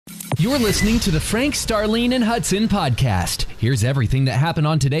You're listening to the Frank, Starlene, and Hudson podcast. Here's everything that happened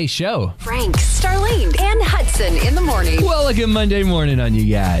on today's show. Frank, Starlene, and Hudson in the morning. Well, a good Monday morning on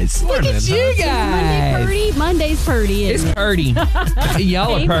you guys. Look at you guys. Monday's purdy. It's purdy.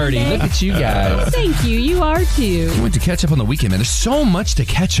 Y'all are purdy. Monday. Look at you guys. Thank you. You are too. We went to catch up on the weekend, man. There's so much to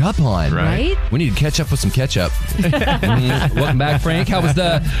catch up on. Right? We need to catch up with some ketchup. Welcome back, Frank. How was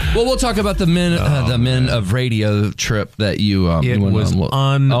the... Well, we'll talk about the Men of Radio trip that you It went was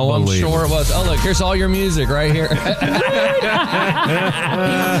on. unbelievable. Oh, I'm sure it was. Oh, look, here's all your music right here.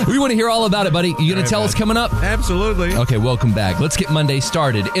 We want to hear all about it, buddy. You going to tell us coming up? Absolutely. Okay, welcome back. Let's get Monday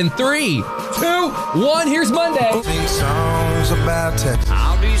started. In 3, 2, 1, here's Monday. Sing songs about Texas.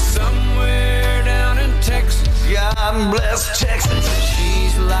 I'll be somewhere down in Texas. God bless Texas.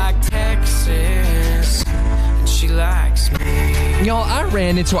 She's like Texas, and she likes me. Y'all, I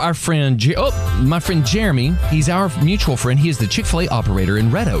ran into our friend, my friend Jeremy. He's our mutual friend. He is the Chick-fil-A operator in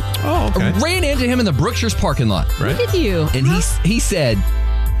Red Oak. Oh, okay. I ran into him in the Brookshire's parking lot. Right. Look at you. And he said,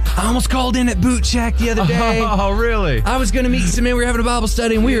 I almost called in at Boot Check the other day. Oh, really? I was going to meet some men. We were having a Bible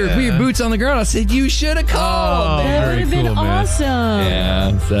study, and we were boots on the ground. I said, you should have called. Oh, That very would have been cool, man. awesome.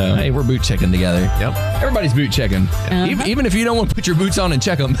 Yeah, so, hey, we're boot checking together. Yep. Everybody's boot checking. Even if you don't want to put your boots on and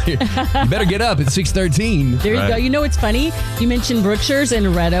check them, you better get up at 6:13. There you Right. go. You know what's funny? You mentioned Brookshire's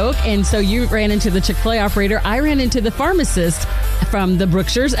and Red Oak, and so you ran into the Chick-fil-A operator. I ran into the pharmacist from the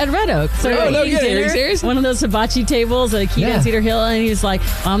Brookshire's at Red Oak. So Oh, we're no eating kidding. Are you dinner, serious? one of those hibachi tables at Key Yeah. Cedar Hill, and he's like,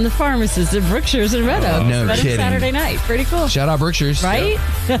 I'm the pharmacist at Brookshire's and Red Oak. No Spent a kidding. Saturday night. Pretty cool. Shout out Brookshire's. Right?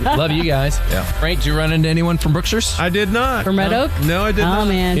 Love you guys. Yeah. Frank, did you run into anyone from Brookshire's? I did not. From Red No. Oak? No, I did not. Oh,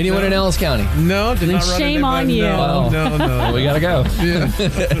 man. Anyone in Ellis County? No, did Then not run shame into on anybody. you. No, no. We gotta go. Yeah.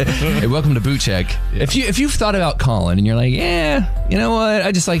 Hey, welcome to Boot Check. Yeah. If you've thought about calling and you're like, yeah, you know what?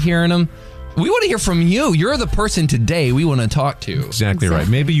 I just like hearing them. We want to hear from you. You're the person today we want to talk to. Exactly right.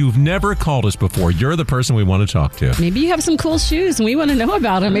 Maybe you've never called us before. You're the person we want to talk to. Maybe you have some cool shoes and we want to know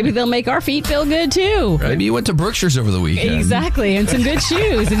about them. Maybe they'll make our feet feel good too. Maybe you went to Brookshire's over the weekend. Exactly. And some good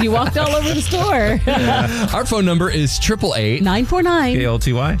shoes. And you walked all over the store. Our phone number is 888 949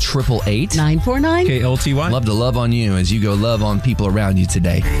 KLTY. 888. 949. KLTY. Love to love on you as you go love on people around you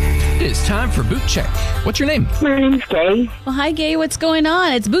today. It is time for Boot Check. What's your name? My name's Gay. Well, hi, Gay. What's going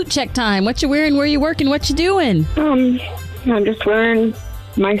on? It's boot check time. What you wearing? Where you working? What you doing? I'm just wearing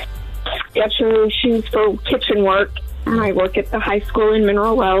my Skechers shoes for kitchen work. I work at the high school in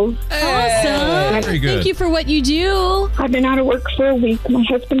Mineral Wells. Awesome. Very good. Thank you for what you do. I've been out of work for a week. My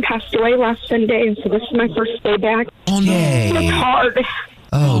husband passed away last Sunday, and so this is my first day back. Oh, no. It's hard.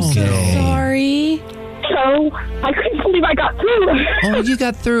 Okay. Sorry. So I couldn't believe I got through. Oh, you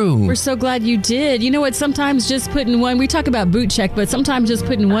got through. We're so glad you did. You know what? Sometimes just putting we talk about boot check, but sometimes just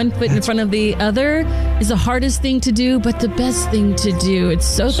putting one foot in front of the other is the hardest thing to do, but the best thing to do. It's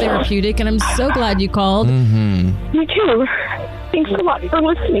so therapeutic, and I'm so glad you called. Me too. Thanks a lot for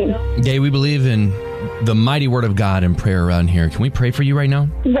listening. Gay, we believe in the mighty word of God and prayer around here. Can we pray for you right now?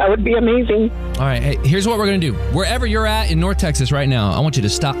 That would be amazing. All right. Hey, here's what we're going to do. Wherever you're at in North Texas right now, I want you to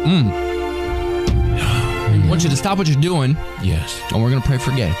stop. I want you to stop what you're doing. Yes. And we're going to pray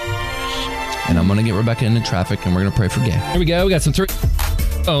for Gay. And I'm going to get Rebecca into traffic, and we're going to pray for Gay. Here we go. We got some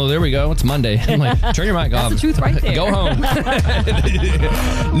Oh, there we go. It's Monday. I'm like, turn your mic off. That's the truth right there. Go home.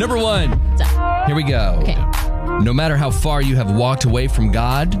 Number 1. Here we go. Okay. No matter how far you have walked away from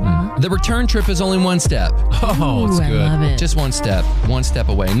God, the return trip is only one step. Oh, it's Ooh, good. I love it. Just one step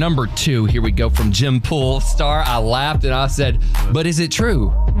away. Number 2, here we go from Jim Poole. Star, I laughed and I said, but is it true?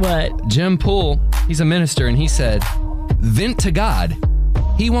 What? Jim Poole, he's a minister, and he said, vent to God.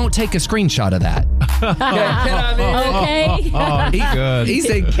 He won't take a screenshot of that. Okay. Good. He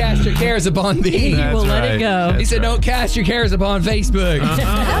said, cast your cares upon thee. He will let it go. He said, don't cast your cares upon Facebook.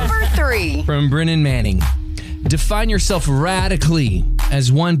 Number 3. From Brennan Manning. Define yourself radically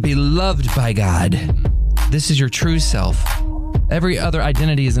as one beloved by God. This is your true self. Every other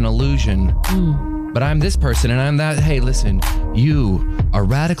identity is an illusion. But I'm this person and I'm that. Hey, listen, you are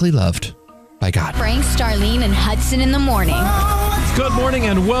radically loved by God. Frank, Starlene, and Hudson in the morning. Good morning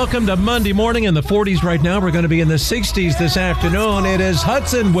and welcome to Monday morning in the 40s right now. We're going to be in the 60s this afternoon. It is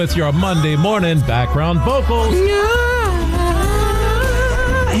Hudson with your Monday morning background vocals.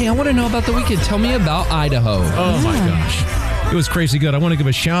 Hey, I want to know about the weekend. Tell me about Idaho. Oh my gosh. It was crazy good. I want to give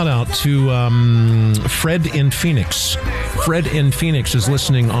a shout out to Fred in Phoenix. Fred in Phoenix is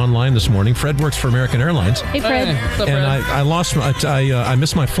listening online this morning. Fred works for American Airlines. Hey, Fred. Hey, what's up, And Fred? I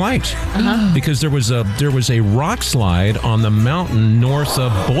missed my flight because there was a rock slide on the mountain north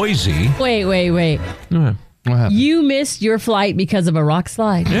of Boise. Wait. Yeah. What happened? You missed your flight because of a rock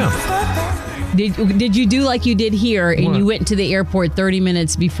slide. Yeah. Did you do like you did here and What? you went to the airport 30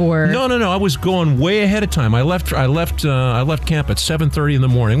 minutes before? No. I was going way ahead of time. I left camp at 7:30 in the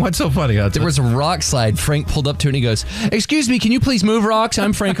morning. What's so funny? There was a rock slide. Frank pulled up to it and he goes, "Excuse me, can you please move rocks?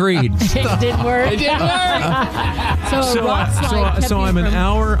 I'm Frank Reed." It didn't work. It didn't work. So a rock slide kept so you I'm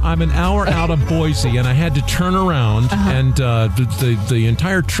an hour out of Boise, and I had to turn around, and the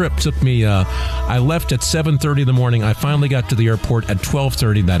entire trip took me. I left at 7:30 in the morning. I finally got to the airport at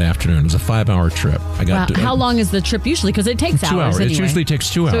 12:30 that afternoon. It was a 5-hour trip. I got How long is the trip usually? Because it takes 2 hours. Anyway. It usually takes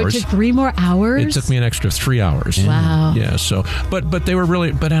 2 hours. So it took 3 more hours? It took me an extra 3 hours. Wow. Yeah. So, but they were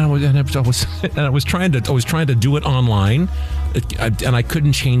really. But I was trying to do it online, and I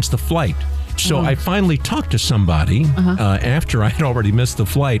couldn't change the flight. So I finally talked to somebody after I had already missed the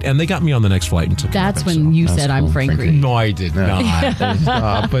flight, and they got me on the next flight and took me That's back. when you said, "I'm Frank Reed." No, I did not.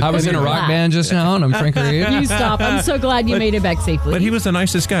 But I was in a rock band just now, and I'm Frank Reed. You stop. I'm so glad you made it back safely. But he was the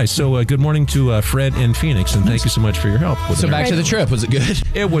nicest guy. So good morning to Fred in Phoenix, and thank you so much for your help. So back to the trip. Was it good?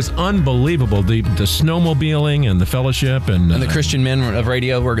 It was unbelievable. The snowmobiling and the fellowship and the Christian men of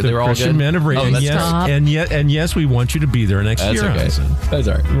radio they were all Christian good. men of radio. Oh, that's yes, great. and yes, we want you to be there next That's year. okay. Allison. That's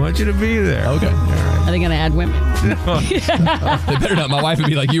all right. We want you to be there. Okay. All right. Are they going to add women? They better not. My wife would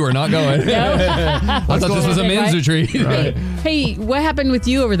be like, "You are not going." I thought this was a men's retreat. Right. Hey, what happened with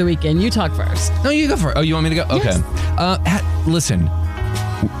you over the weekend? You talk first. No, you go for it. Oh, you want me to go? Yes. Okay. Listen,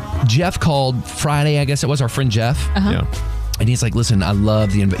 Jeff called Friday, I guess it was, our friend Jeff. Yeah. And he's like, "Listen, I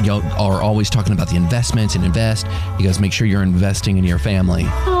love y'all are always talking about the investments and invest." He goes, "Make sure you're investing in your family."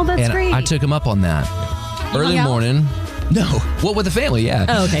 Oh, that's and great. I took him up on that. Early hung out? morning. No. What with the family? Yeah.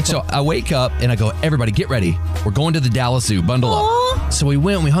 Oh, okay, cool. So I wake up and I go, "Everybody get ready. We're going to the Dallas Zoo. Bundle up." So we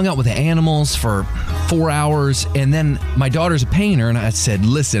went and we hung out with the animals for 4 hours. And then my daughter's a painter. And I said,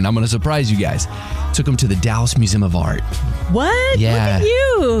 "Listen, I'm going to surprise you guys." Took them to the Dallas Museum of Art. What? Yeah. Look at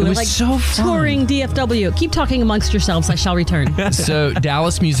you. It was so fun. Touring DFW. Keep talking amongst yourselves. I shall return. So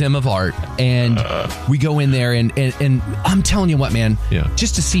Dallas Museum of Art, and we go in there, and I'm telling you what, man,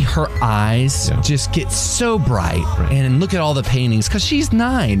 just to see her eyes just get so bright, and look at all the paintings, because she's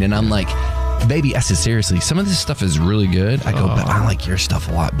 9, and I'm like, "Baby," I said, "seriously, some of this stuff is really good." I go, "But I like your stuff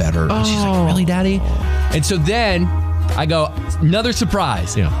a lot better." And she's like, "Really, Daddy?" And so then I go, "Another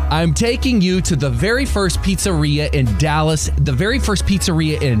surprise. I'm taking you to the very first pizzeria in Dallas, the very first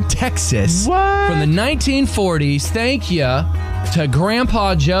pizzeria in Texas from the 1940s. Thank you to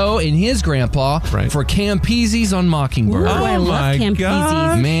Grandpa Joe and his grandpa for Campese's on Mockingbird." Ooh, I love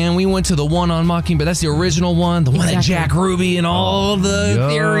Campese's. Man, we went to the one on Mockingbird. That's the original one, the one that Jack Ruby and all the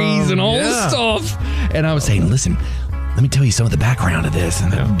theories and all the stuff. And I was saying, "Listen, let me tell you some of the background of this."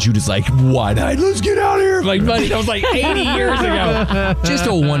 And then Judah's like, "Wide-eyed, let's get out of here." Like, buddy, that was like 80 years ago. Just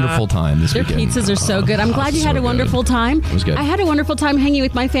a wonderful time this Their weekend. pizzas are so good. I'm glad you had a wonderful time. It was good. I had a wonderful time hanging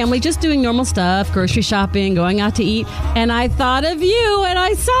with my family, just doing normal stuff, grocery shopping, going out to eat. And I thought of you and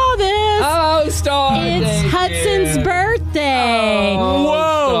I saw this. Oh, Star. It's Hudson's birthday. Oh,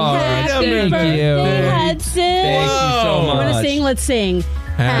 whoa. Happy birthday, Hudson. Thank you so much. Want to sing? Let's sing.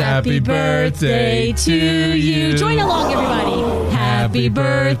 Happy birthday to you. Join along, everybody. Happy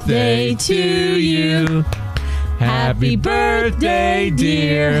birthday to you. Happy birthday,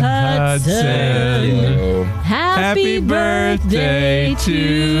 dear Hudson. Happy birthday to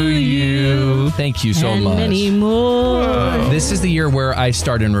you. Thank you so and much. Many more. This is the year where I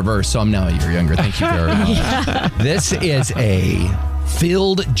start in reverse, so I'm now a year younger. Thank you very much. This is a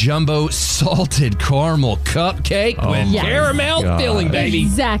filled jumbo salted caramel cupcake with Yes. caramel filling, baby.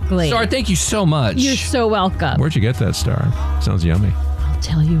 Exactly. Star, thank you so much. You're so welcome. Where'd you get that, Star? Sounds yummy. I'll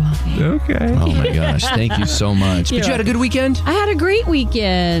tell you off air. Okay. Oh my gosh, thank you so much. But you had a good weekend? I had a great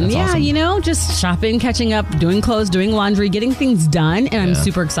weekend. That's awesome. You know, just shopping, catching up, doing clothes, doing laundry, getting things done, and I'm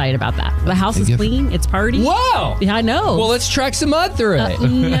super excited about that. The house is clean. It's party. Wow. Yeah, I know. Well, let's track some mud through it. No.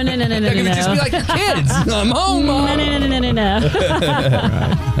 They're going to just be like your kids. I'm home, Mom. No.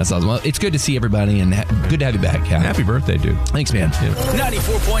 That's awesome. Well, it's good to see everybody, and good to have you back, Cal. Happy birthday, dude. Thanks, man.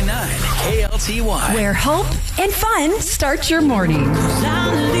 94.9 KLTY. Where hope and fun start your morning.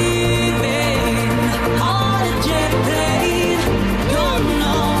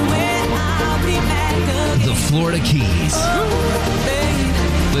 The Florida Keys.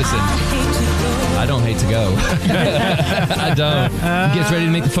 Listen, I don't hate to go. I don't. You guys ready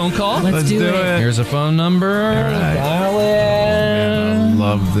to make the phone call? Let's do it. Here's a phone number. Dial in. I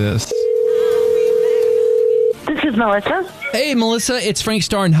love this. This is Melissa. Hey, Melissa, it's Frank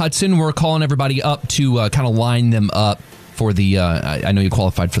Starr and Hudson. We're calling everybody up to kind of line them up for the, I know you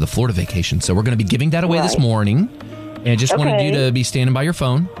qualified for the Florida vacation, so we're going to be giving that away this morning. And just wanted you to be standing by your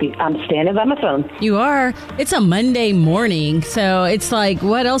phone. I'm standing by my phone. You are. It's a Monday morning, so it's like,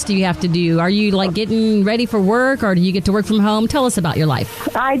 what else do you have to do? Are you like getting ready for work, or do you get to work from home? Tell us about your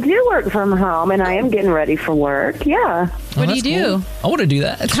life. I do work from home, and I am getting ready for work. Yeah. What do you do? Cool. I want to do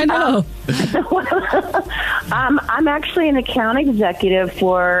that. I know. I'm actually an account executive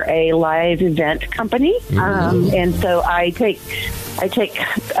for a live event company, and so I take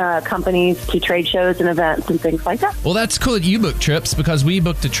companies to trade shows and events and things like that. Well, that's cool that you book trips, because we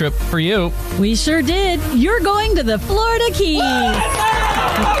booked a trip for you. We sure did. You're going to the Florida Keys.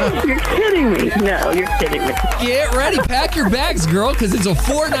 You're kidding me. No, you're kidding me. Get ready. Pack your bags, girl, because it's a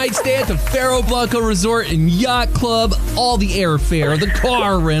 4-night stay at the Faro Blanco Resort and Yacht Club. All the airfare, the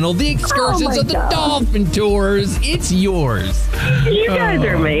car rental, the excursions of the dolphin tours. It's yours. You guys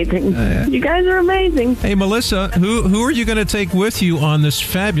are amazing. You guys are amazing. Hey, Melissa, who are you going to take with you on this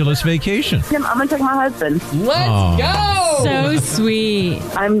fabulous vacation? I'm going to take my husband. Let's go. So sweet.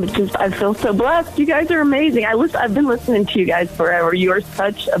 I feel so blessed. You guys are amazing. I've been listening to you guys forever. You are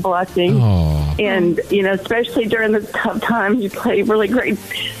such a blessing. And, especially during the tough times, you play really great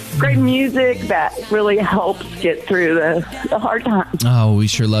music that really helps get through the hard times. Oh, we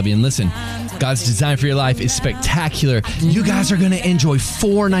sure love you. And listen, God's design for your life is spectacular. You guys are going to enjoy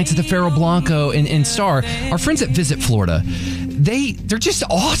 4 nights at the Faro Blanco and Star. Our friends at Visit Florida, they're just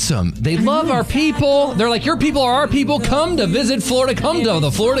awesome. They love our people. They're like, your people are our people. Come to Visit Florida. Come to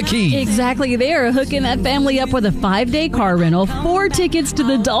the Florida Keys. Exactly. They are hooking that family up with a 5-day car rental, 4 tickets to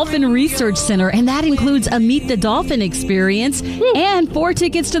the Dolphin Research Center, and that includes a Meet the Dolphin experience, and 4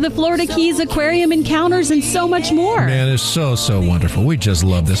 tickets to the Florida Keys Aquarium Encounters, and so much more. Man, it's so wonderful. We just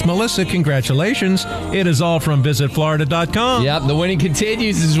love this. Melissa, congratulations. It is all from visitflorida.com. Yep, the winning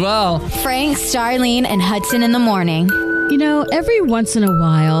continues as well. Frank, Starlene, and Hudson in the morning. Every once in a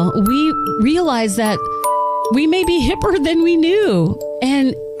while, we realize that we may be hipper than we knew.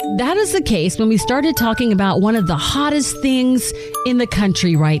 And that is the case when we started talking about one of the hottest things in the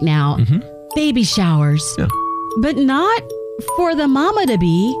country right now, baby showers. Yeah. But not for the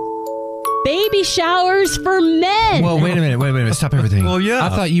mama-to-be. Baby showers for men. Well, wait a minute. Stop everything. Well, yeah. I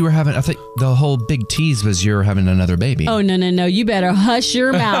thought the whole big tease was you're having another baby. Oh, no. You better hush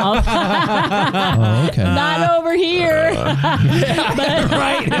your mouth. Oh, okay. Not over here.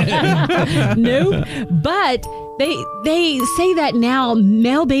 Right. Nope. But they say that now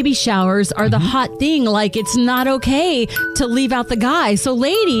male baby showers are the hot thing. Like, it's not okay to leave out the guy. So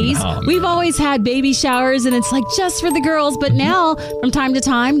ladies, we've always had baby showers and it's like just for the girls. But now from time to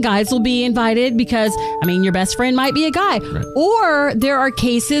time, guys will be invited because, your best friend might be a guy. Right. Or there are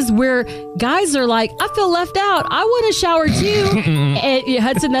cases where guys are like, I feel left out. I want to shower too.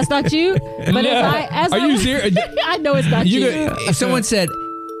 Hudson, that's not you. But are you serious? I know it's not you. If someone said,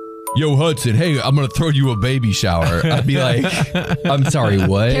 yo, Hudson, hey, I'm going to throw you a baby shower, I'd be like, I'm sorry,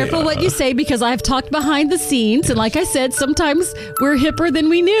 what? Careful what you say, because I've talked behind the scenes. And like I said, sometimes we're hipper than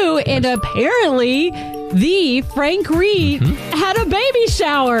we knew. And apparently, the Frank Reed had a baby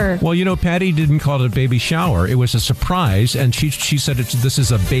shower. Well, Patty didn't call it a baby shower. It was a surprise. And she said this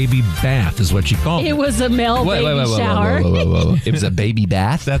is a baby bath is what she called it. It was a male baby shower. Whoa. It was a baby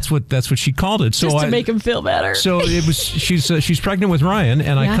bath? That's what she called it. So just to make him feel better. So it was. She's pregnant with Ryan,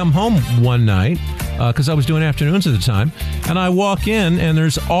 and I come home one night because I was doing afternoons at the time, and I walk in and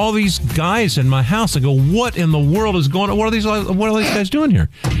there's all these guys in my house. I go, what in the world is going on? What are these guys doing here?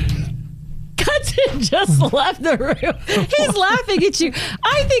 Hudson just left the room. He's laughing at you.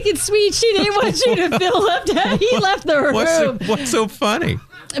 I think it's sweet. She didn't want you to feel left out. He left the room. What's so funny?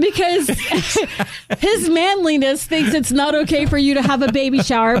 Because his manliness thinks it's not okay for you to have a baby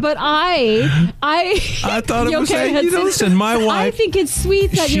shower, but I thought it was okay, listen, my wife. I think it's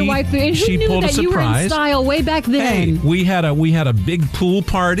sweet that your wife. And who knew that you were in style way back then? Hey, we had a big pool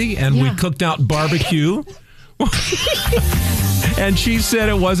party and we cooked out barbecue. And she said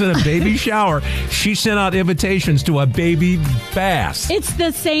it wasn't a baby shower. She sent out invitations to a baby bath. It's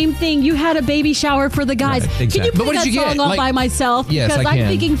the same thing. You had a baby shower for the guys. Right, exactly. Can you put that song on by myself? Yes, because I'm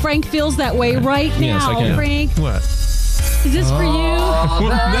thinking Frank feels that way right now. Yes, I can. Frank. What? Is this for you?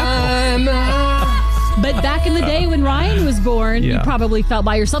 No. But back in the day when Ryan was born, you probably felt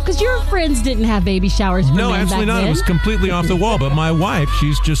by yourself because your friends didn't have baby showers for No, men absolutely back not. then. It was completely off the wall. But my wife,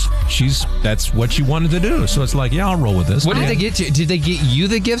 that's what she wanted to do. So it's like, I'll roll with this. What did they get you? Did they get you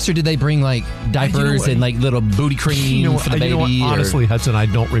the gifts, or did they bring like diapers and like little booty cream for the baby? Honestly, Hudson, I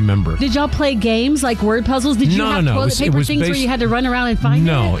don't remember. Did y'all play games like word puzzles? Did you have toilet paper things where you had to run around and find it?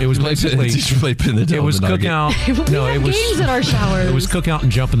 No, it was basically it was cookout. We had games at our showers. It was cookout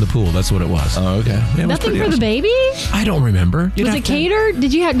and jump in the pool. That's what it was. Oh, okay. It Nothing for the baby? I don't remember. Was it catered?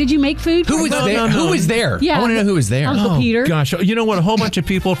 Did you make food? Who was there? No. Who was there? Yeah. I want to know who was there. Uncle Peter. Gosh, you know what? A whole bunch of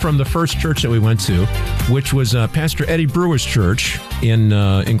people from the first church that we went to, which was Pastor Eddie Brewer's church in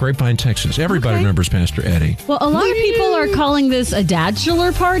Grapevine, Texas. Everybody remembers Pastor Eddie. Well, a lot of people are calling this a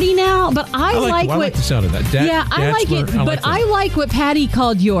dadchular party now, but I like the sound of that. I like it, but I like what Patty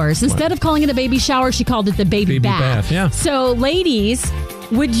called yours. Instead of calling it a baby shower, she called it the baby bath. Yeah. So, ladies,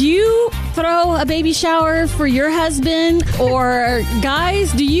 would you throw a baby shower for your husband? Or,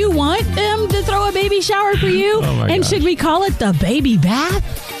 guys, do you want them to throw a baby shower for you? And should we call it the baby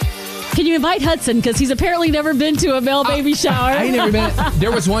bath? Can you invite Hudson? Because he's apparently never been to a male baby shower. I ain't never been. There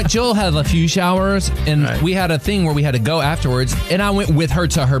was one. Jill had a few showers, and we had a thing where we had to go afterwards, and I went with her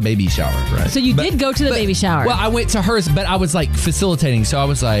to her baby shower. Right. So you did go to the baby shower? Well, I went to hers, but I was like facilitating. So I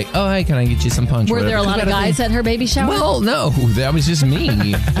was like, oh, hey, can I get you some punch? Were there a lot of guys at her baby shower? Well, no. That was just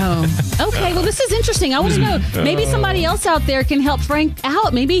me. Oh. Okay. Well, this is interesting. I want to know. Maybe somebody else out there can help Frank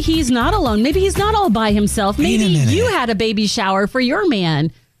out. Maybe he's not alone. Maybe he's not all by himself. Maybe you had a baby shower for your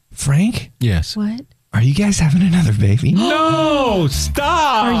man. Frank? Yes. What? Are you guys having another baby? No,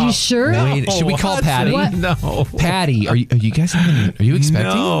 stop. Are you sure? Wait, should we call Patty? What? No. Patty, are you guys having? Are you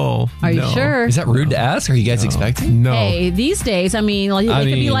expecting? No. Are you sure? Is that rude to ask? Are you guys expecting? No. Hey, these days, I mean, it could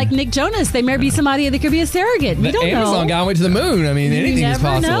be like Nick Jonas. They may be somebody that could be a surrogate. We don't know. Amazon guy went to the moon. I mean, anything is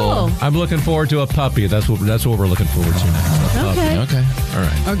possible. Know. I'm looking forward to a puppy. That's what we're looking forward to now. Okay. Okay. All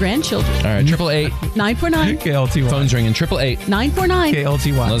right. Or grandchildren. All right. 888-949. KLTY. Phone's ringing. 888-949.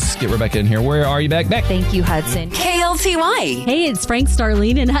 KLTY. Let's get Rebecca in here. Where are you back? Thank you, Hudson. KLTY. Hey, it's Frank,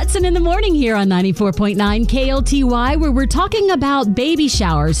 Starlene, and Hudson in the morning here on 94.9 KLTY, where we're talking about baby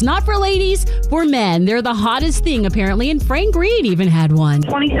showers. Not for ladies, for men. They're the hottest thing, apparently, and Frank Reed even had one.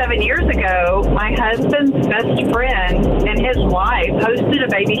 27 years ago, my husband's best friend and his wife hosted a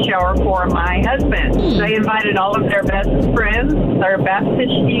baby shower for my husband. They invited all of their best friends, their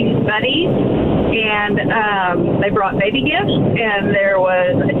Baptist youth buddies, and they brought baby gifts, and there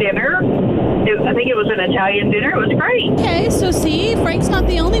was a dinner. I think it was an Italian dinner. It was great. Okay, so see, Frank's not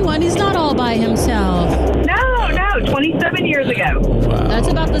the only one. He's not all by himself. No, 27 years ago. Wow. That's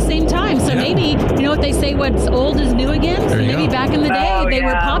about the same time. So maybe, you know what they say, what's old is new again? So maybe back in the day, they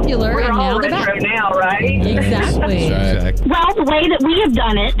were popular, We're and all now they're back. retro now, right? Exactly. Well, the way that we have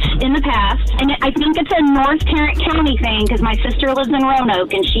done it in the past, and I think it's a North Tarrant County thing because my sister lives in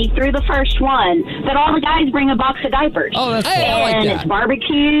Roanoke and she threw the first one, that all the guys bring a box of diapers. Oh, that's cool. And I like that. it's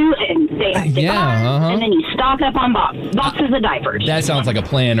barbecue and they have cigars, and then you stock up on boxes of diapers. That sounds like a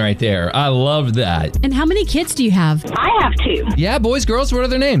plan right there. I love that. And how many kids do you have? I have two. Yeah, boys, girls, what are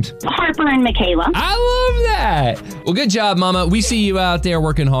their names? Harper and Michaela. I love that. Well, good job, Mama. We see you out there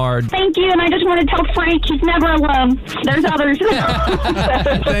working hard. Thank you, and I just want to tell Frank he's never alone. There's others.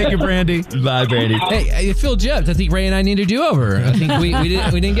 Thank you, Brandy. Bye, Brandy. Hey, I feel gypped. I think Ray and I need to do over. I think we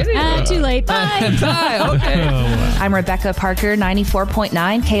didn't get it. Too late. Bye. Bye. Okay. I'm Rebecca Parker,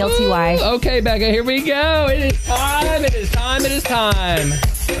 94.9 KLTY. Ooh, okay, Becca, here we go. It is time. It is time. It is time.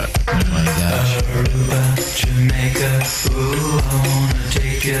 Oh, my gosh. Aruba, Jamaica, ooh, I wanna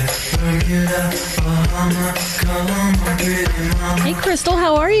take you. Bermuda, Bahama, come on, pretty mama. Hey, Crystal,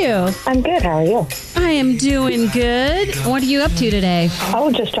 how are you? I'm good. How are you? I am doing good. What are you up to today?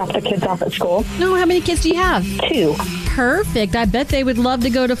 I'll just drop the kids off at school. No, how many kids do you have? 2. Perfect. I bet they would love to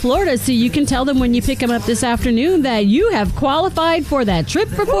go to Florida, so you can tell them when you pick them up this afternoon that you have qualified for that trip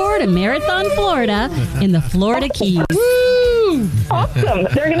report to Marathon, Florida in the Florida Keys. Woo! Awesome.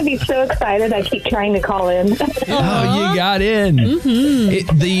 They're going to be so excited. I keep trying to call in. Oh, you got in.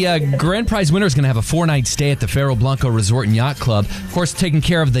 Mm-hmm. The grand prize winner is going to have a 4-night stay at the Faro Blanco Resort and Yacht Club. Of course, taking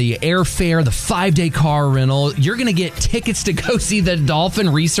care of the airfare, the 5-day car rental. You're going to get tickets to go see the Dolphin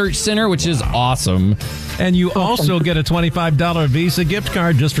Research Center, which is awesome. And you also get a $25 Visa gift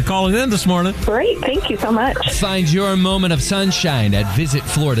card just for calling in this morning. Great. Thank you so much. Find your moment of sunshine at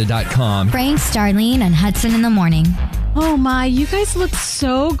visitflorida.com. Frank, Starlene, and Hudson in the morning. Oh, my. You guys look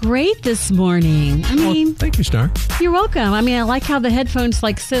so great this morning. I mean, thank you, Star. You're welcome. I mean, I like how the headphones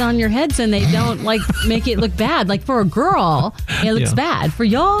sit on your heads and they don't make it look bad. Like for a girl, it looks bad. For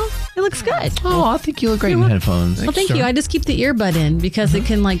y'all, it looks good. Oh, I think you look great in headphones. Well, thank you. I just keep the earbud in because it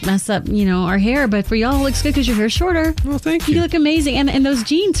can mess up, our hair. But for y'all, it looks good because your hair's shorter. Well, thank you. You look amazing. And those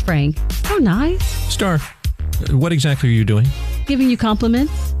jeans, Frank. Oh, nice. Star, what exactly are you doing? Giving you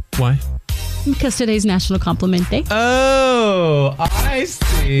compliments. Why? Because today's National Compliment Day. Oh, I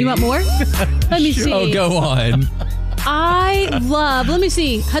see. You want more? Let me see. Oh, go on. Let me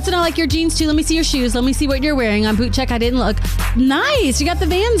see. Hudson, I like your jeans too. Let me see your shoes. Let me see what you're wearing. On Boot Check, I didn't look. Nice. You got the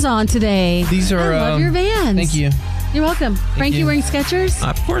Vans on today. These are. I love your Vans. Thank you. You're welcome. Frank, you wearing Skechers?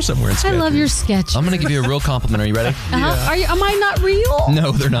 Of course I'm wearing Skechers. I love your Skechers. I'm going to give you a real compliment. Are you ready? Am I not real?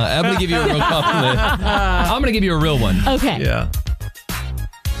 No, they're not. I'm going to give you a real compliment. I'm going to give you a real one. Okay. Yeah.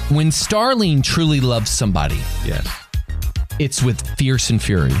 When Starlene truly loves somebody, yes, it's with fierce and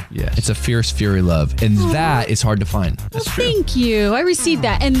fury. Yes. It's a fierce fury love. And that is hard to find. Well, thank you. I received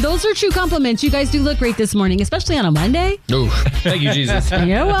that. And those are true compliments. You guys do look great this morning, especially on a Monday. Oh, thank you, Jesus.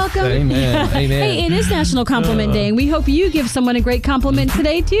 You're welcome. Amen. Amen. Hey, it is National Compliment Day, and we hope you give someone a great compliment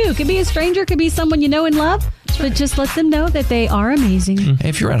today, too. Could be a stranger, could be someone you know and love, but just let them know that they are amazing. Hey,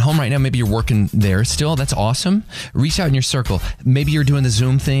 if you're at home right now, maybe you're working there still. That's awesome. Reach out in your circle. Maybe you're doing the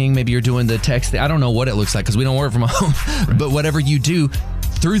Zoom thing. Maybe you're doing the text thing. I don't know what it looks like because we don't work from home. Right. But whatever you do,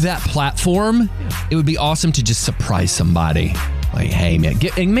 through that platform, it would be awesome to just surprise somebody. Like, hey, man,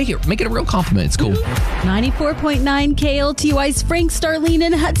 make it a real compliment. It's cool. 94.9 KLTY's Frank, Starlene,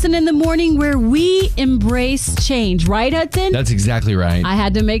 and Hudson in the morning, where we embrace change. Right, Hudson? That's exactly right. I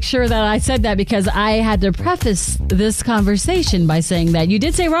had to make sure that I said that because I had to preface this conversation by saying that. You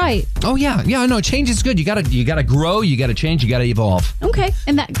did say right. Oh, yeah. Yeah, no, change is good. You gotta grow, you gotta change, you gotta evolve. Okay,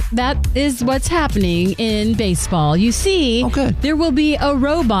 and that is what's happening in baseball. You see, there will be a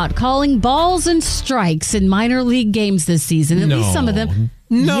robot calling balls and strikes in minor league games this season. At least some of them.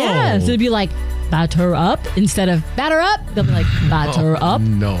 No. Yes, it'd be like batter up instead of batter up. They'll be like batter up.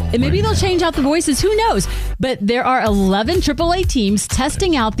 No. And maybe they'll change out the voices. Who knows? But there are 11 AAA teams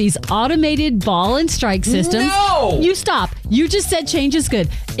testing out these automated ball and strike systems. No! You stop. You just said change is good.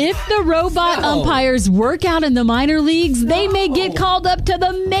 If the robot umpires work out in the minor leagues, they may get called up to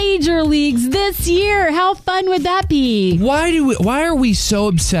the major leagues this year. How fun would that be? Why are we so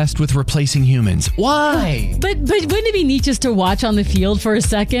obsessed with replacing humans? Why? But wouldn't it be neat just to watch on the field for a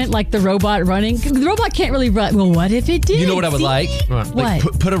second, like the robot running? The robot can't really run. Well, what if it did? You know what I would like?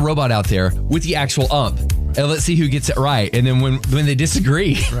 What? Put a robot out there with the actual ump. And let's see who gets it right. And then when they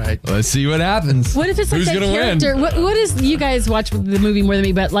disagree, right, let's see what happens. What if it's like who's that gonna character? win? What is, you guys watch the movie more than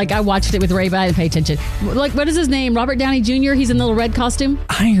me, but like I watched it with Ray, but I didn't pay attention. Like, what is his name? Robert Downey Jr.? He's in the little red costume.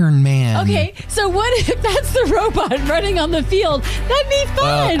 Iron Man. Okay, so what if that's the robot running on the field? That'd be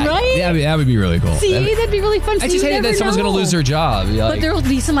fun, right? That would be really cool. See, that'd be really fun. I just hated that someone's going to lose their job. But there will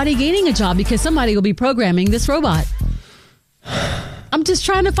be somebody gaining a job because somebody will be programming this robot. I'm just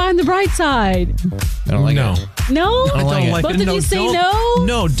trying to find the bright side. I don't like it. No? I don't like Both it. of you say no?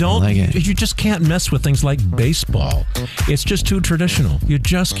 No, don't. Like it. You just can't mess with things like baseball. It's just too traditional. You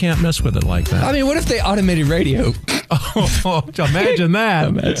just can't mess with it like that. I mean, what if they automated radio? Oh, imagine that.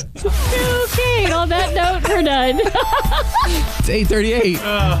 Okay, on that note, we're done. It's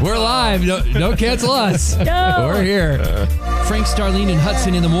 8:38. We're live. Don't cancel us. No. We're here. Frank, Starlene, and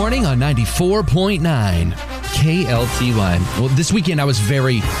Hudson in the morning on 94.9 KLTY. Well, this weekend I was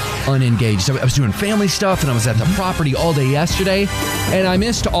very unengaged. I was doing family stuff, and I was at the property all day yesterday, and I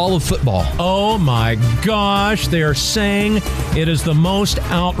missed all of football. Oh my gosh, they're saying it is the most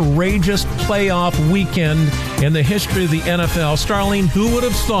outrageous playoff weekend in the history of the NFL. Starlene, who would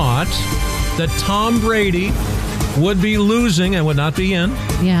have thought that Tom Brady would be losing and would not be in?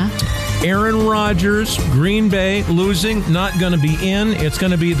 Yeah. Aaron Rodgers, Green Bay, losing, not going to be in. It's going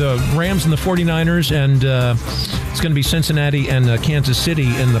to be the Rams and the 49ers, and it's going to be Cincinnati and Kansas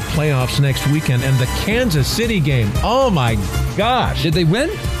City in the playoffs next weekend. And the Kansas City game, oh my gosh. Did they win?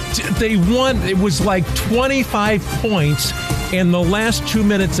 They won. It was like 25 points in the last 2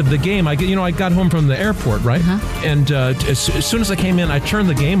 minutes of the game. I got home from the airport, right? And as soon as I came in, I turned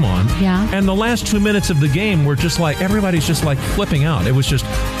the game on. Yeah. And the last 2 minutes of the game were just like, everybody's just like flipping out. It was just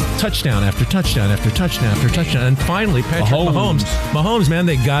touchdown after touchdown after touchdown after touchdown. And finally, Patrick Mahomes, man,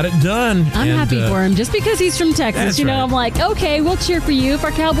 they got it done. I'm happy for him. Just because he's from Texas, right. I'm like, okay, we'll cheer for you. If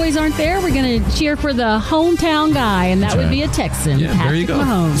our Cowboys aren't there, we're going to cheer for the hometown guy, and that would be a Texan, Yeah, Patrick there you go.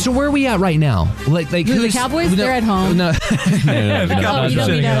 Mahomes. So where are we at right now? Like Who, the Cowboys? They're at home. No, The Cowboys are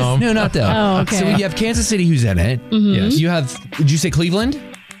sitting at home. no, not them. Oh, okay. So you have Kansas City, who's in it. Yes. You have. Did you say Cleveland?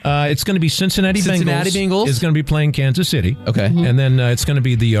 It's going to be Cincinnati Bengals. Is going to be playing Kansas City. Okay. And then it's going to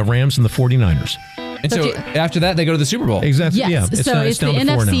be the Rams and the 49ers. And so after that, they go to the Super Bowl. Exactly. Yes, Yeah. so it's the down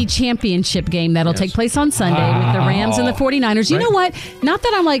to 4 NFC now. Championship game that'll take place on Sunday with the Rams and the 49ers. You know what? Not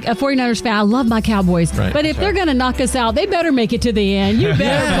that I'm like a 49ers fan. I love my Cowboys. Right. But if they're going to knock us out, they better make it to the end. You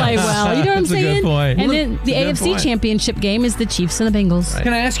better play well. You know what I'm That's a good saying? point. And then the That's a good AFC point. Championship game is the Chiefs and the Bengals.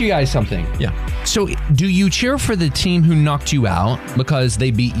 Can I ask you guys something? Yeah. So do you cheer for the team who knocked you out because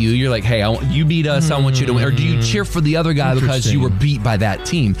they beat you? You're like, hey, you beat us. I want you to win. Or do you cheer for the other guy because you were beat by that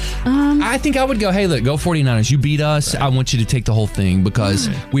team? I think I would go, hey, go 49ers. You beat us. I want you to take the whole thing because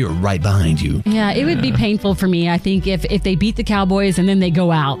we were right behind you. Yeah, it would be painful for me, I think, if they beat the Cowboys and then they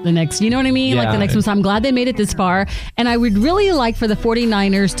go out the next, you know what I mean? Yeah. Like the next one. So I'm glad they made it this far. And I would really like for the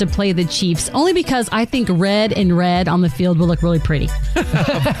 49ers to play the Chiefs, only because I think red and red on the field will look really pretty.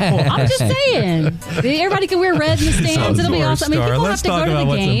 I'm just saying. Everybody can wear red in the stands. It'll be awesome. I mean, people have to go to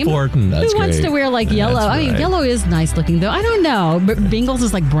the game. Who wants to wear like yellow? I mean, yellow is nice looking though. I don't know. But Bengals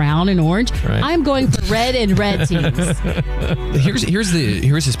is like brown and orange. Right. I'm going for red and red teams. Here's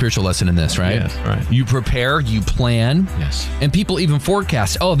the spiritual lesson in this, right? Yes, right. You prepare, you plan. Yes. And people even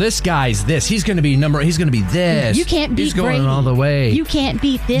forecast. Oh, this guy's this. He's going to be this. You can't beat He's going Brady. all the way. You can't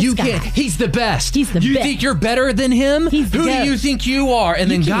beat this You guy. can't. He's the best. He's the you best. think you're better than him? He's the Who best. do you think you are? And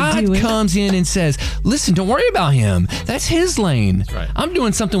then can't do God it. comes in and says, listen, don't worry about him. That's his lane. That's right. I'm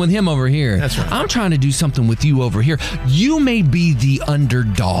doing something with him over here. That's right. I'm trying to do something with you over here. You may be the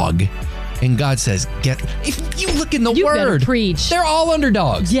underdog. And God says, if you look in the You better word, preach. They're all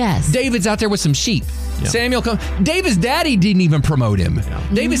underdogs. Yes. David's out there with some sheep. Yeah. Samuel comes. David's daddy didn't even promote him. Yeah.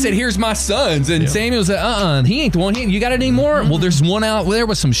 David said, here's my sons. And Yeah. Samuel said, he ain't the one. You got it anymore? Well, there's one out there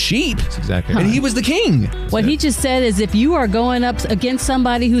with some sheep. That's exactly And right. he was the king. What he just said is if you are going up against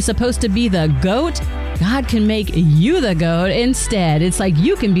somebody who's supposed to be the GOAT, God can make you the GOAT instead. It's like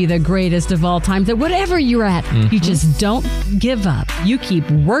you can be the greatest of all time. That whatever you're at, you just don't give up. You keep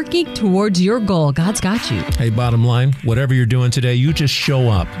working towards your goal. God's got you. Hey, bottom line, whatever you're doing today, you just show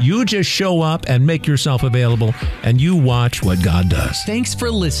up. You just show up and make yourself available, and you watch what God does. Thanks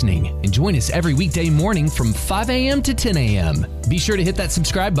for listening. And join us every weekday morning from 5 a.m. to 10 a.m. Be sure to hit that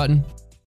subscribe button.